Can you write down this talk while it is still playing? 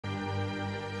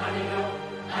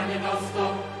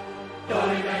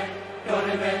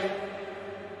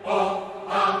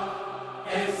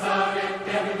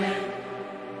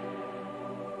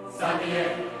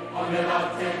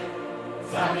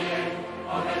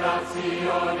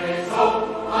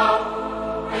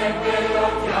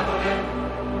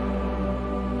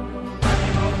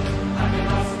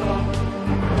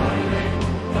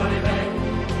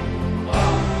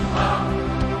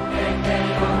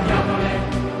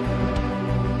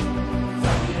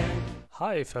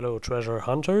Hi fellow treasure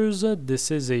hunters,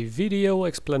 this is a video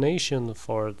explanation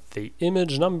for the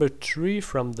image number 3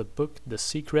 from the book The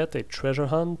Secret, a Treasure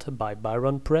Hunt by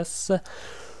Byron Preiss.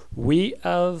 We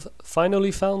have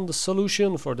finally found the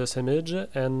solution for this image,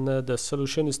 and the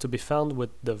solution is to be found with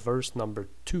the verse number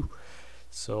 2.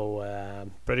 So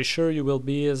pretty sure you will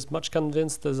be as much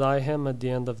convinced as I am at the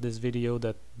end of this video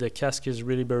that the cask is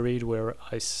really buried where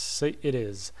I say it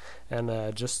is.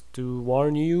 And just to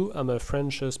warn you, I'm a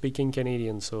French speaking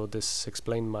Canadian, so this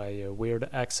explains my weird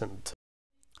accent.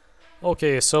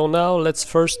 Okay, so now let's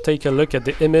first take a look at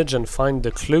the image and find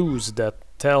the clues that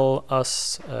tell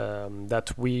us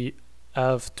that we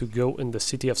have to go in the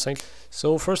city of St. Louis.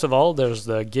 So first of all, there's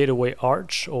the gateway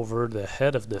arch over the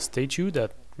head of the statue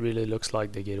that really looks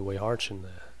like the gateway arch in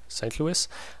St. Louis.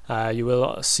 You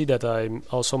will see that I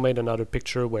also made another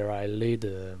picture where I laid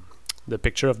the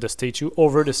picture of the statue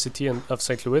over the city of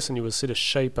St. Louis, and you will see the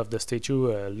shape of the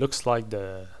statue looks like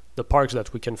the parks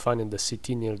that we can find in the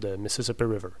city near the Mississippi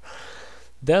River.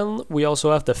 Then we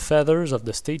also have the feathers of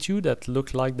the statue that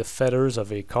look like the feathers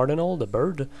of a cardinal, the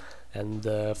bird, and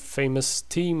the famous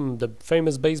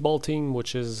baseball team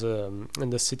which is in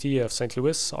the city of St.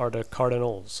 Louis are the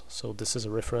Cardinals. So this is a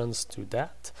reference to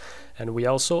that. And we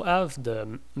also have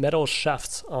the metal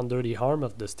shafts under the arm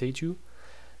of the statue.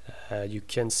 You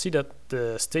can see that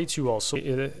the statue also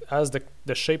has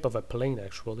the shape of a plane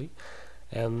actually.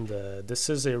 And this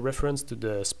is a reference to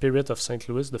the Spirit of St.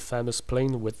 Louis, the famous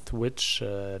plane with which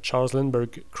Charles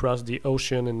Lindbergh crossed the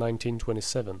ocean in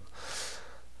 1927.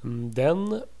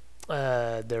 Then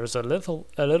there's a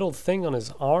little thing on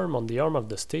his arm, on the arm of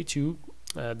the statue,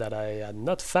 that I had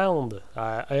not found.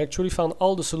 I actually found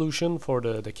all the solution for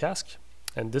the cask,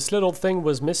 and this little thing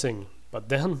was missing. But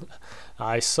then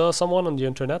I saw someone on the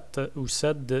internet who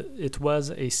said that it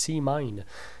was a sea mine.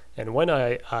 And when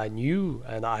I knew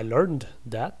and I learned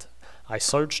that, I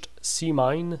searched sea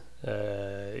mine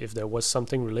if there was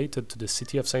something related to the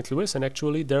city of St. Louis, and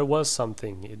actually there was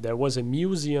something. There was a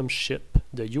museum ship,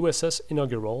 the USS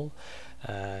Inaugural.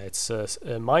 It's a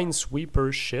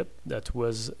minesweeper ship that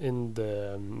was in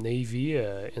the Navy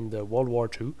in the World War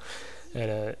II.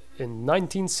 And in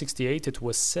 1968 it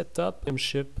was set up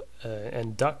ship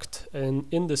and docked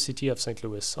in the city of St.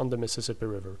 Louis on the Mississippi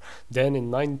River. Then in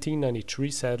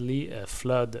 1993, sadly, a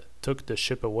flood took the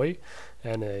ship away,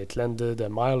 and it landed a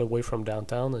mile away from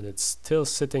downtown, and it's still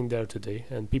sitting there today,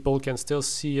 and people can still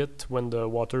see it when the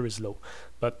water is low.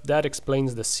 But that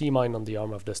explains the sea mine on the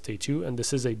arm of the statue, and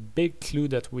this is a big clue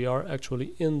that we are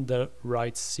actually in the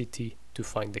right city to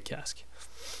find the cask.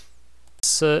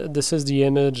 This is the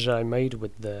image I made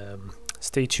with the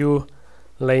statue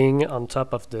laying on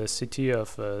top of the city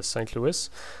of St. Louis,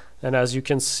 and as you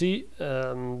can see,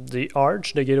 the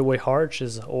arch, the gateway arch,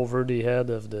 is over the head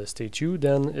of the statue.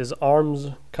 Then his arms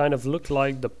kind of look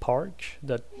like the park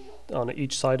that on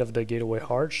each side of the gateway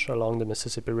arch along the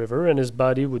Mississippi River, and his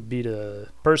body would be the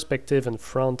perspective in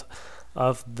front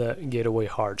of the gateway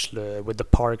arch with the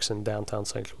parks in downtown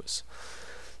St. Louis.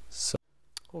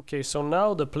 Okay, so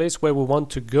now the place where we want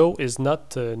to go is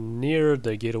not near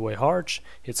the gateway arch.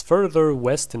 It's further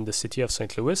west in the city of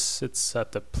St. Louis. It's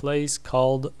at a place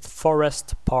called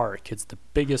Forest Park. It's the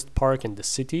biggest park in the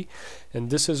city, and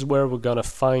this is where we're gonna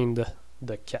find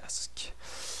the cask.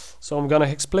 So I'm gonna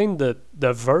explain the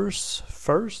verse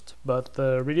first, but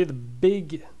really the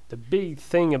big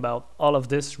thing about all of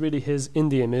this really is in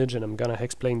the image, and I'm gonna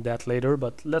explain that later.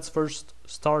 But let's first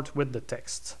start with the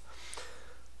text.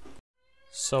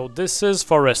 So this is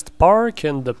Forest Park,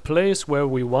 and the place where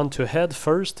we want to head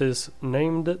first is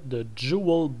named the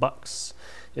Jewel Box.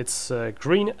 It's a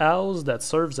greenhouse that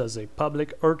serves as a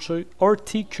public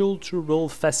horticultural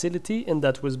facility, and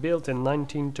that was built in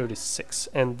 1936.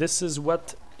 And this is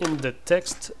what in the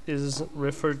text is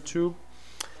referred to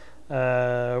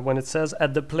when it says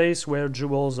at the place where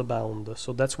jewels abound.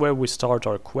 So that's where we start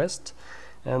our quest.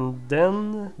 And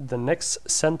then the next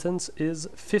sentence is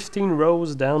 15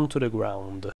 rows down to the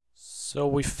ground. So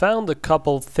we found a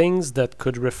couple things that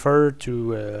could refer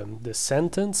to the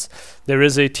sentence. There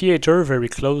is a theater very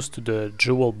close to the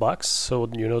jewel box, so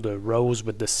you know the rows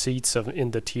with the seats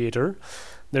in the theater.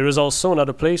 There is also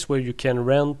another place where you can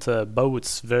rent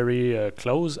boats very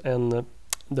close, and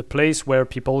the place where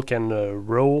people can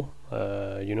row,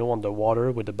 you know, on the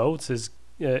water with the boats is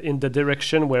in the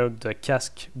direction where the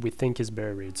cask we think is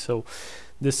buried. So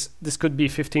this could be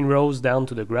 15 rows down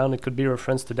to the ground. It could be a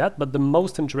reference to that. But the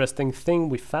most interesting thing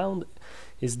we found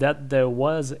is that there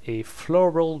was a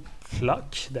floral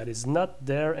clock that is not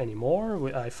there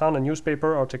anymore. I found a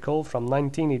newspaper article from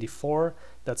 1984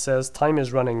 that says time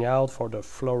is running out for the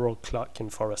floral clock in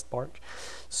Forest Park.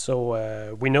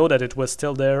 So we know that it was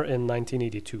still there in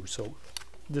 1982. So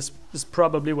this is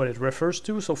probably what it refers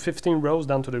to. So 15 rows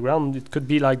down to the ground. It could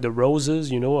be like the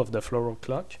roses, you know, of the floral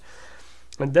clock.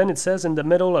 And then it says in the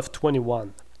middle of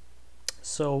 21.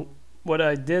 So what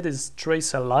I did is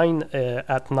trace a line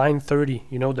at 9:30.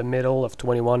 You know, the middle of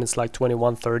 21 is like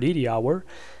 21:30, the hour,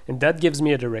 and that gives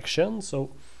me a direction.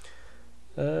 So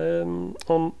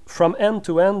from end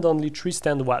to end, only 3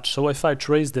 stand watch. So if I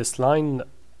trace this line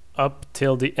up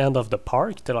till the end of the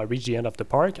park, till I reach the end of the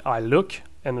park, I look,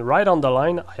 and right on the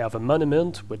line I have a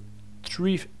monument with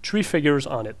three figures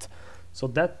on it. So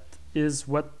that is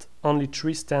what only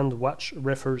 3 stand watch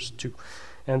refers to.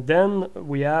 And then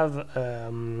we have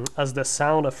as the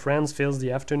sound of friends fills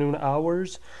the afternoon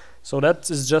hours. So that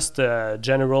is just a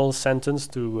general sentence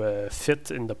to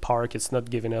fit in the park. It's not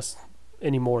giving us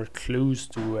any more clues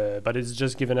to, but it's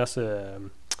just giving us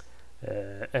an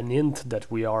hint that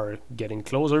we are getting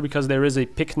closer, because there is a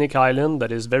picnic island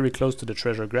that is very close to the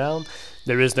treasure ground.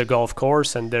 There is the golf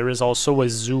course, and there is also a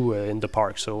zoo in the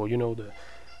park. So, you know,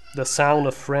 the sound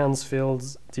of friends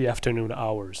fills the afternoon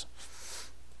hours.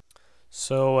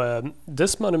 So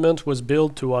this monument was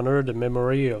built to honor the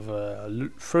memory of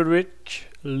Friedrich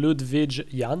Ludwig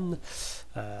Jahn.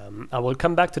 I will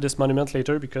come back to this monument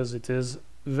later because it is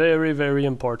very, very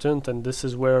important, and this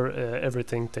is where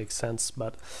everything takes sense,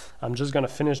 but I'm just gonna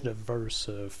finish the verse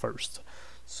first.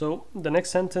 So the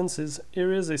next sentence is,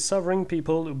 here is a sovereign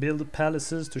people who build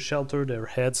palaces to shelter their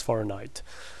heads for a night.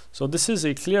 So this is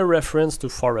a clear reference to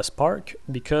Forest Park,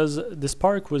 because this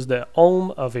park was the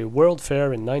home of a World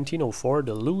Fair in 1904,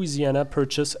 the Louisiana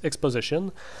Purchase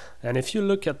Exposition. And if you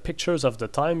look at pictures of the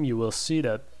time, you will see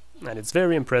that, and it's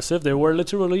very impressive, there were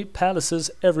literally palaces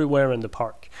everywhere in the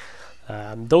park.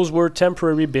 Those were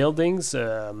temporary buildings,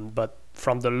 but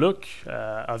from the look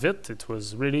of it, it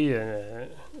was really an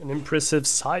impressive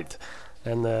sight.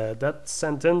 And that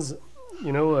sentence,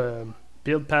 you know,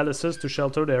 build palaces to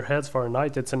shelter their heads for a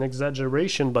night, it's an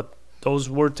exaggeration, but those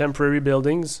were temporary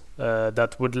buildings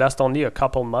that would last only a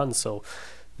couple months. So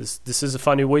this is a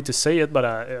funny way to say it, but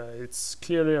it's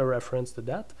clearly a reference to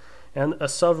that. And a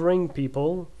sovereign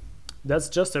people, that's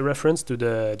just a reference to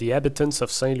the inhabitants of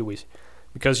St. Louis,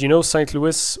 because, you know, St.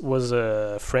 Louis was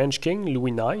a French king,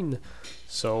 Louis IX.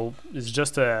 So it's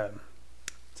just a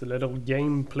little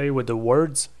game play with the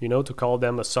words, you know, to call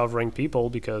them a sovereign people,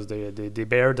 because they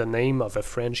bear the name of a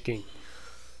French king.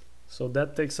 So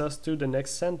that takes us to the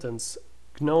next sentence.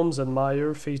 Gnomes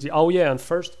admire face the... Oh yeah, and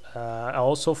first I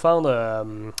also found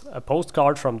a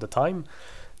postcard from the time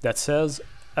that says,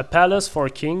 a palace for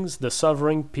kings, the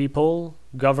sovereign people,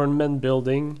 government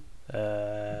building,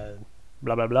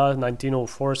 blah blah blah,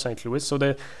 1904 St. Louis. So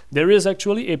there is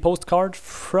actually a postcard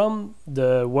from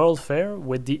the World Fair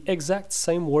with the exact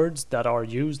same words that are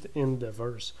used in the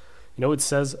verse. You know, it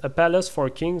says, a palace for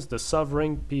kings, the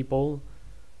sovereign people.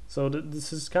 So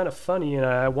this is kind of funny, and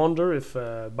I wonder if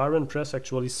Byron Preiss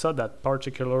actually saw that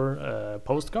particular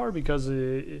postcard, because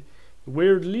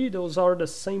weirdly those are the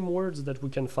same words that we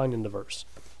can find in the verse.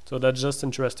 So that's just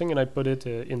interesting, and I put it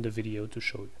in the video to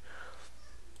show you.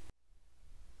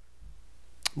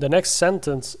 The next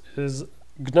sentence is,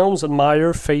 gnomes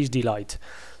admire face delight.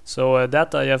 So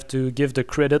that I have to give the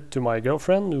credit to my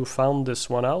girlfriend who found this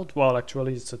one out. Well,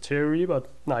 actually it's a theory, but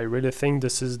I really think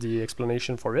this is the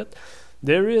explanation for it.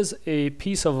 There is a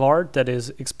piece of art that is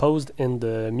exposed in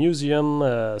the museum,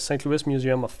 St. Louis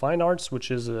Museum of Fine Arts,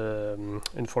 which is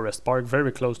in Forest Park,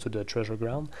 very close to the treasure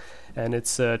ground. And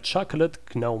it's a chocolate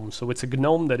gnome. So it's a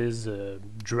gnome that is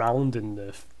drowned in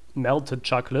the melted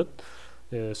chocolate.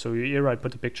 So here I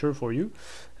put a picture for you.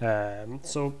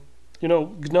 So, you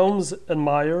know, gnomes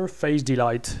admire face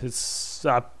delight. It's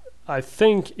I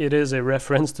think it is a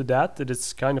reference to that.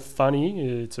 It's kind of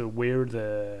funny. It's a weird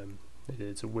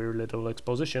little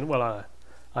exposition. Well,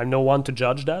 I'm no one to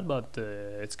judge that, but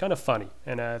it's kind of funny,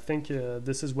 and I think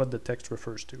this is what the text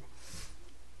refers to.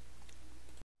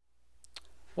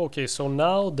 Okay, so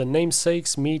now the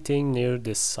namesakes meeting near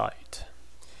this site.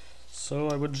 So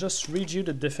I would just read you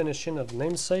the definition of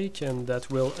namesake, and that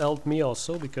will help me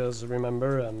also, because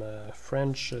remember, I'm a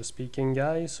French speaking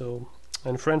guy. So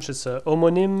in French it's a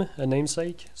homonyme, a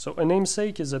namesake. So a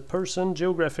namesake is a person,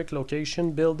 geographic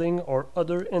location, building, or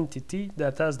other entity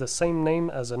that has the same name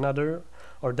as another,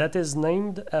 or that is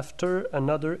named after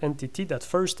another entity that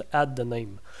first had the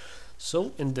name.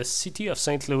 So in the city of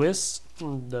St. Louis,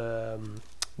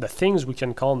 the things we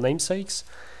can call namesakes,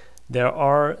 there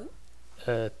are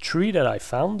three that I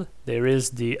found. There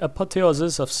is the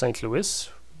Apotheosis of St. Louis,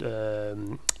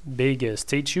 the big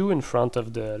statue in front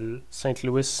of the St.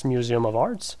 Louis Museum of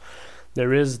Arts.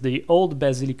 There is the old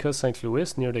Basilica St.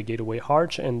 Louis near the Gateway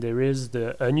Arch, and there is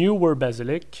a newer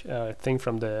basilic, I think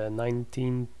from the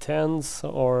 1910s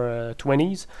or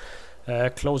 20s,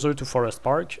 closer to Forest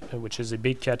Park, which is a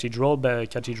big cathedral,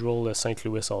 Cathedral St.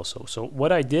 Louis also. So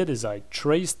what I did is I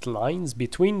traced lines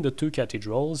between the two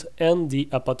cathedrals and the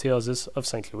Apotheosis of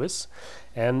St. Louis,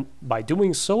 and by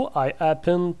doing so I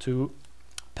happened to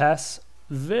pass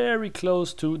very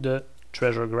close to the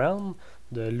treasure ground,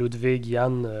 the Ludwig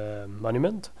Jan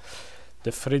monument,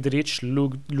 the Friedrich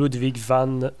Ludwig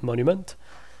van monument.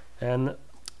 And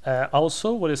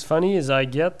also what is funny is I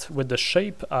get, with the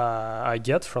shape I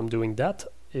get from doing that,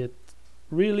 it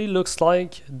really looks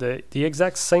like the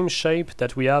exact same shape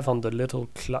that we have on the little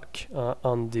clock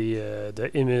on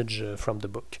the image from the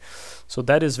book. So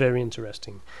that is very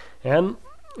interesting. And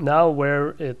now where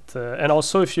it and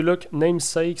also if you look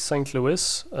namesake St.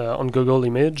 Louis on Google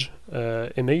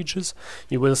images,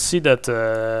 you will see that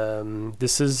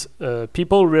this is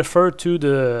people refer to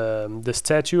the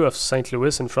statue of St.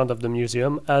 Louis in front of the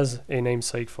museum as a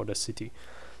namesake for the city.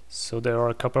 So there are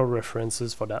a couple of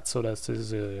references for that. So that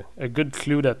is a good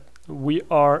clue that we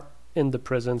are in the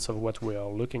presence of what we are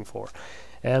looking for.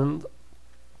 And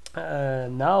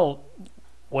now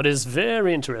what is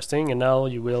very interesting, and now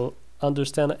you will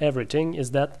understand everything, is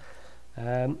that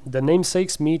the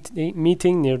namesakes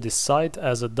meeting near this site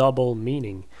has a double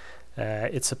meaning.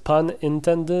 It's a pun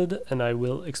intended, and I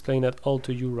will explain that all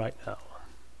to you right now.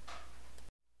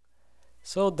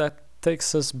 So that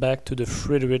takes us back to the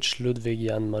Friedrich Ludwig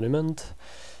Jan monument,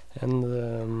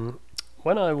 and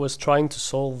when I was trying to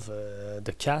solve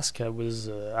the cask,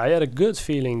 I had a good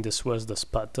feeling this was the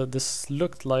spot. This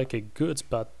looked like a good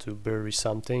spot to bury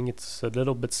something. It's a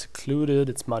little bit secluded,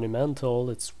 it's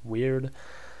monumental, it's weird,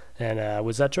 and I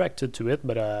was attracted to it,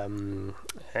 but and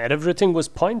everything was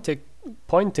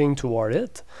pointing toward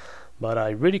it, but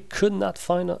I really could not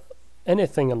find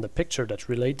anything on the picture that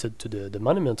related to the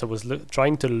monument. I was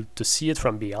trying to see it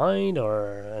from behind,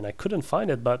 and I couldn't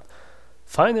find it, but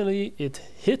finally it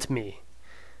hit me.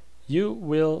 You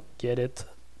will get it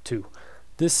too.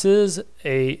 This is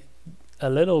a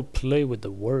little play with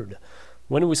the word.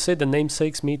 When we say the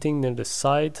namesakes meeting near the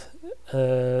site,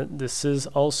 this is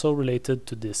also related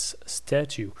to this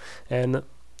statue. And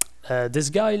this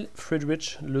guy,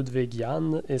 Friedrich Ludwig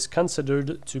Jan, is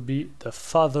considered to be the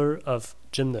father of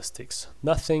gymnastics.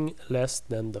 Nothing less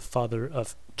than the father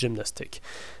of gymnastics.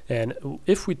 And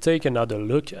if we take another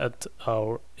look at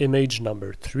our image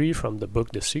number 3 from the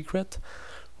book The Secret,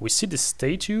 we see the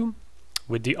statue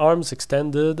with the arms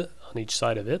extended on each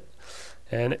side of it,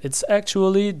 and it's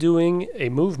actually doing a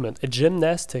movement, a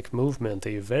gymnastic movement,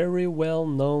 a very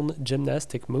well-known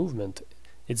gymnastic movement.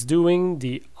 It's doing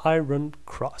the iron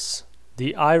cross.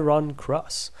 The iron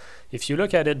cross. If you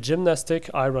look at it, gymnastic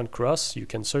iron cross, you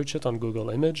can search it on Google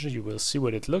Image, you will see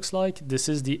what it looks like. This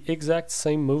is the exact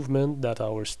same movement that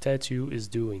our statue is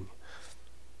doing.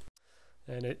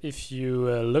 And if you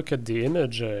look at the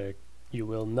image, you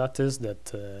will notice that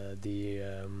the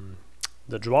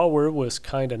drawer was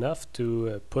kind enough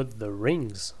to put the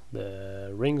rings.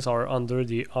 The rings are under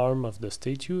the arm of the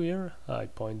statue here. I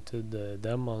pointed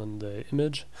them on the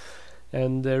image.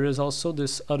 And there is also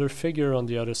this other figure on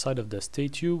the other side of the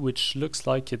statue, which looks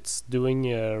like it's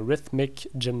doing a rhythmic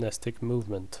gymnastic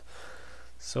movement.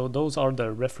 So those are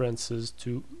the references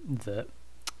to the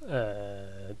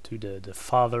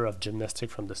father of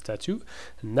gymnastics from the statue.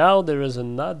 Now there is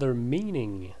another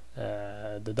meaning.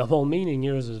 The double meaning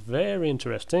here is very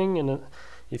interesting, and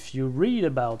if you read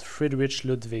about Friedrich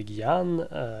Ludwig Jan,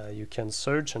 you can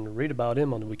search and read about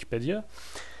him on Wikipedia,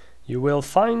 you will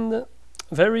find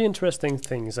very interesting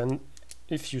things. And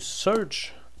if you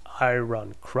search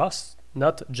iron cross,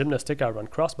 not gymnastic iron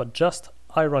cross, but just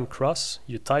iron cross,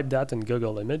 you type that in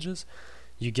Google Images,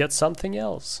 you get something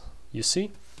else, you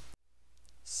see?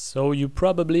 So you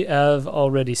probably have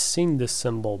already seen this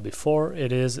symbol before.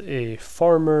 It is a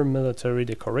former military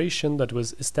decoration that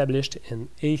was established in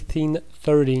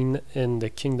 1813 in the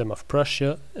Kingdom of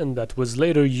Prussia, and that was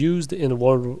later used in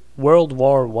World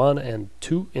War I and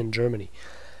II in Germany.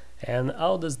 And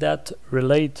how does that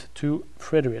relate to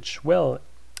Friedrich? Well,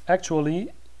 actually,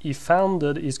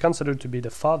 he's considered to be the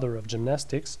father of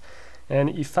gymnastics, and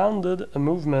he founded a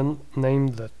movement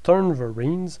named the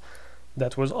Turnvereins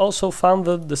that was also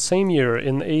founded the same year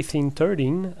in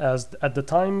 1813, as at the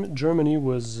time Germany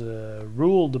was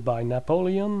ruled by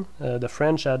Napoleon. The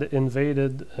French had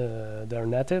invaded their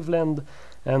native land,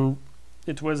 and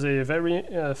it was a very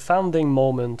founding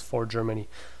moment for Germany.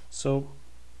 So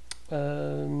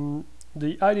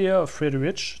the idea of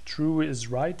Friedrich, through his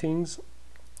writings,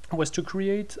 was to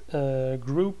create a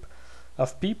group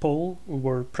of people who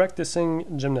were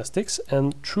practicing gymnastics,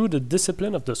 and through the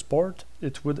discipline of the sport,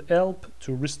 it would help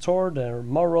to restore their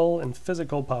moral and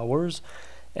physical powers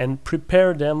and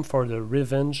prepare them for the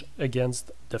revenge against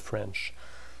the French.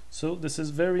 So this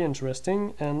is very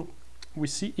interesting, and we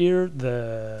see here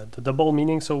the double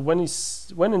meaning. So when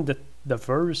in the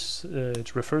verse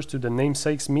it refers to the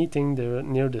namesakes meeting there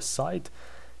near the site,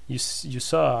 you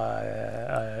saw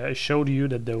I showed you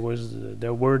that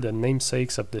there were the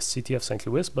namesakes of the city of St.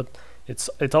 Louis, but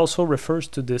it also refers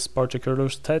to this particular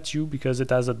statue because it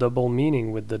has a double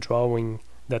meaning with the drawing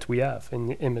that we have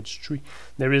in image 3.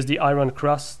 There is the Iron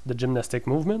Cross, the gymnastic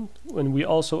movement, and we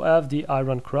also have the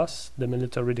Iron Cross, the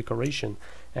military decoration.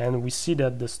 And we see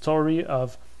that the story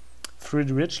of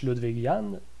Friedrich Ludwig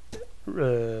Jan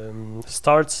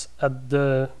starts at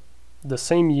the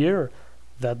same year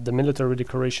that the military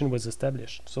decoration was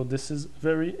established. So this is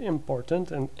very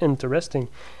important and interesting.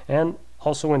 And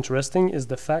also interesting is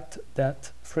the fact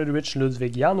that Friedrich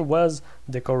Ludwig Jan was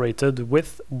decorated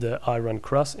with the Iron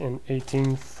Cross in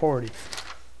 1840.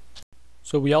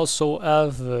 So we also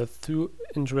have two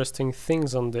interesting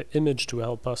things on the image to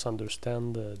help us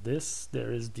understand this.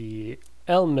 There is the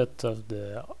helmet of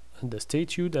the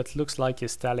statue that looks like a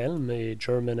Stahlhelm, a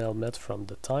German helmet from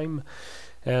the time.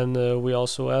 And we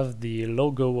also have the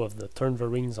logo of the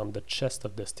Turnvereins on the chest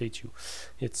of the statue.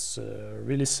 It's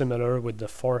really similar with the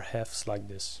 4 Fs like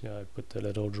this. Yeah, I put a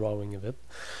little drawing of it.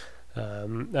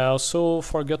 I also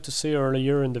forgot to say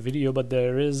earlier in the video, but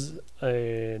there is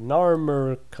an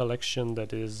armor collection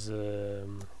that is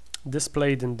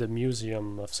displayed in the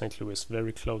Museum of St. Louis,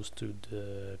 very close to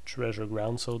the treasure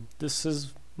ground. So this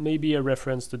is maybe a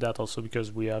reference to that also,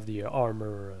 because we have the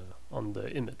armor on the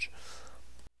image.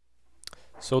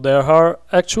 So there are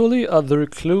actually other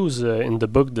clues in the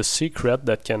book The Secret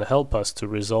that can help us to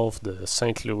resolve the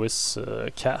St. Louis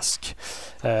cask.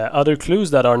 Other clues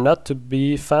that are not to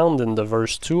be found in the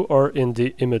verse 2 or in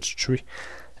the image 3.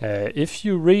 If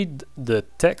you read the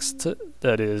text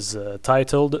that is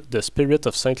titled The Spirit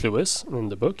of St. Louis in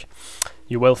the book,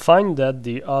 you will find that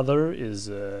the author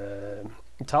is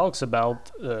talks about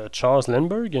Charles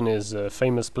Lindbergh in his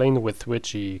famous plane with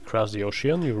which he crossed the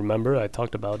ocean. You remember I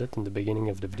talked about it in the beginning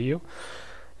of the video.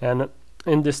 And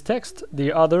in this text,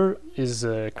 the author is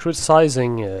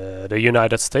criticizing the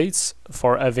United States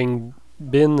for having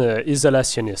been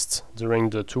isolationists during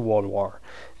the 2 World War.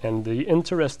 And the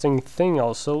interesting thing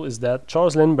also is that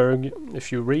Charles Lindbergh,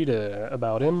 if you read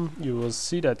about him, you will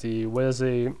see that he was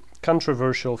a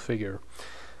controversial figure,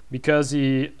 because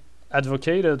he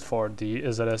advocated for the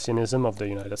isolationism of the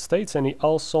United States, and he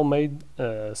also made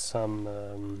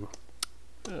some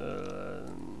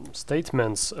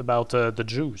statements about the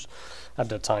Jews at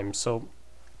the time. So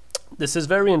this is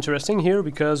very interesting here,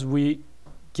 because we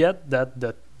get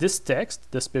that this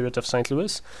text, The Spirit of St.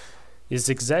 Louis, is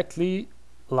exactly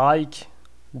like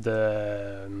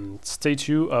the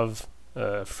statue of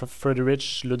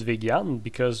Friedrich Ludwig Jan,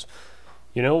 because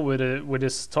you know, with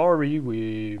his story,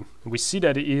 we see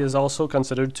that he is also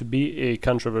considered to be a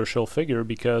controversial figure,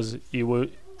 because he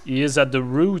is at the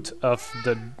root of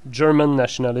the German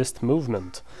nationalist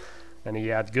movement, and he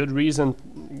had good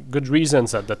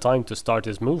reasons at the time to start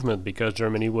his movement, because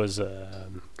Germany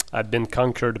had been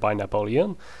conquered by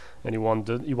Napoleon, and he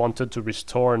wanted to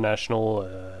restore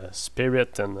national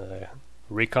spirit and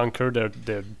reconquer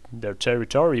their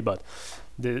territory, but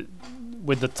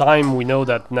with the time we know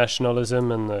that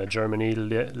nationalism in Germany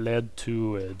led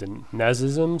to the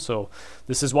Nazism, so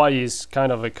this is why he's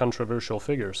kind of a controversial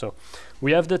figure. So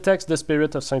we have the text The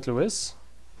Spirit of St. Louis,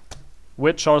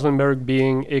 with Charles Lindbergh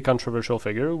being a controversial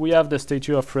figure. We have the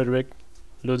statue of Friedrich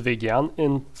Ludwig Jan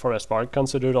in Forest Park,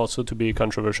 considered also to be a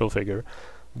controversial figure,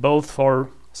 both for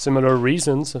similar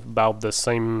reasons about the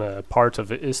same part of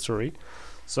the history.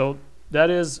 So that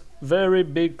is very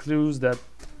big clues that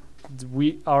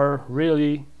we are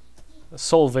really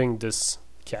solving this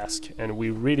cask, and we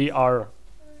really are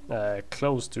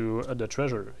close to the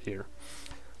treasure here.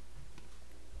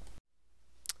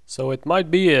 So it might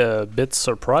be a bit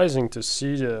surprising to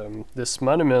see this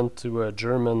monument to a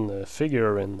German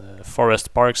figure in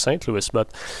Forest Park, St. Louis,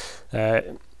 but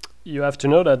you have to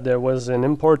know that there was an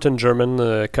important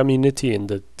German community in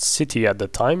the city at the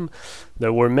time.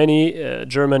 There were many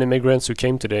German immigrants who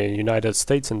came to the United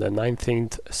States in the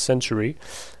 19th century,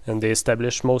 and they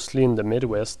established mostly in the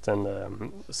Midwest, and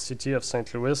the city of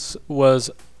St. Louis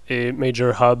was a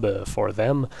major hub for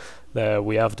them.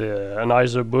 We have the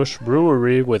Anheuser-Busch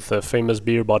brewery with the famous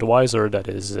beer Budweiser that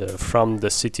is from the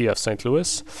city of St.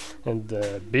 Louis, and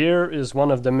beer is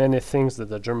one of the many things that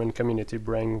the German community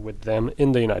bring with them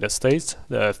in the United States.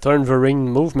 The Turnverein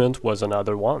movement was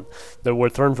another one. There were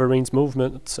Turnverein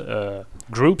movement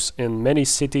groups in many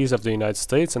cities of the United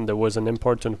States, and there was an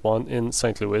important one in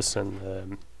St. Louis,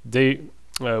 and they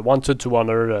wanted to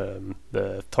honor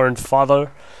the Turned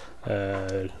father,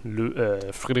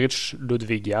 Friedrich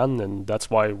Ludwigian, and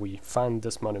that's why we find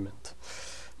this monument.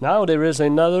 Now there is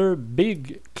another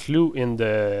big clue in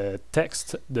the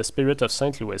text, the spirit of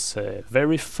St. Louis, a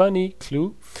very funny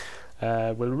clue.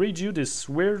 We'll read you this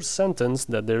weird sentence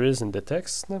that there is in the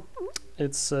text.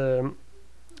 It's the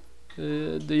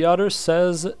author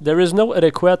says, "There is no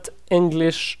adequate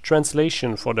English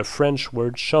translation for the French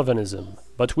word chauvinism,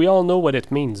 but we all know what it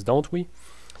means, don't we?"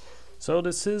 So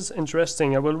this is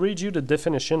interesting. I will read you the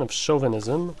definition of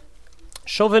chauvinism.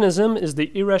 Chauvinism is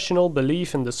the irrational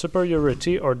belief in the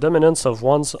superiority or dominance of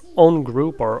one's own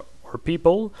group or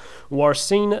people, who are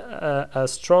seen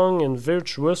as strong and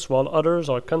virtuous while others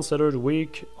are considered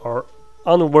weak or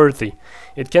unworthy.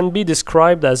 It can be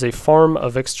described as a form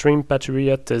of extreme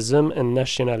patriotism and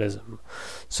nationalism.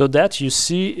 So that, you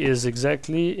see, is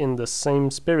exactly in the same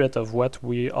spirit of what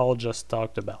we all just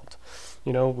talked about.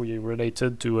 You know, we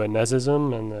related to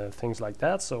Nazism and things like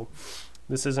that, so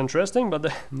this is interesting. But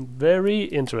the very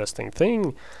interesting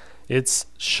thing, it's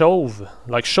chauve,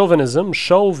 like chauvinism.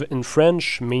 Chauve in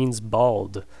French means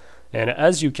bald, and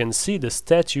as you can see, the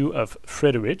statue of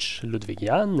Friedrich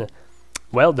Ludwigian,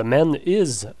 well, the man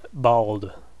is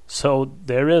bald. So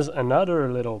there is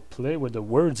another little play with the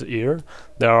words here.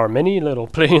 There are many little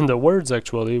play in the words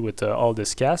actually with all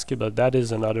this casque, but that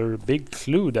is another big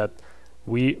clue that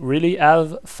we really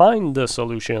have find the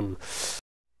solution.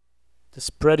 This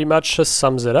pretty much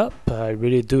sums it up. I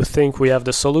really do think we have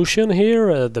the solution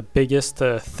here. The biggest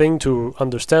thing to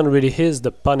understand really is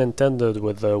the pun intended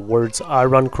with the words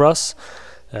Iron Cross,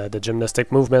 the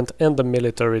gymnastic movement and the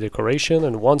military decoration.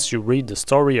 And once you read the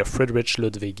story of Friedrich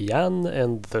Ludwigian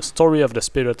and the story of the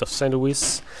spirit of St.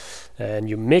 Louis, and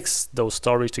you mix those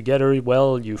stories together,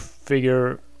 well, you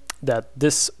figure that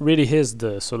this really is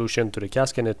the solution to the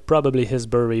casque, and it probably is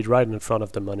buried right in front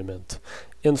of the monument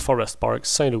in Forest Park,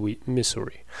 St. Louis,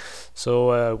 Missouri.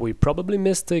 So we probably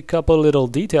missed a couple little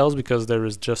details because there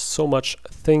is just so much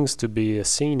things to be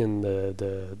seen in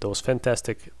those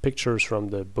fantastic pictures from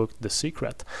the book The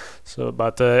Secret. So,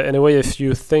 but anyway, if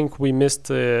you think we missed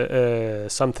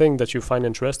something that you find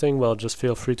interesting, well, just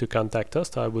feel free to contact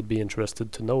us. I would be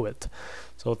interested to know it.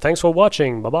 So thanks for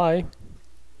watching. Bye-bye.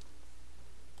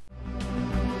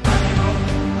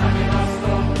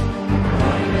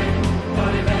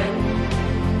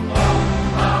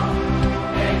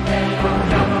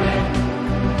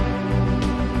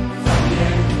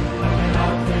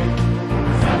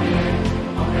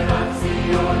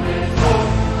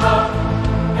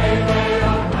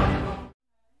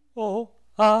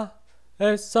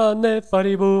 Essa ne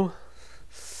fariboo,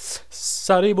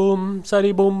 sariboom,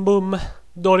 sariboom boom,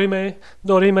 dorime,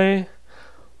 dorime,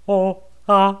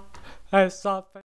 essa.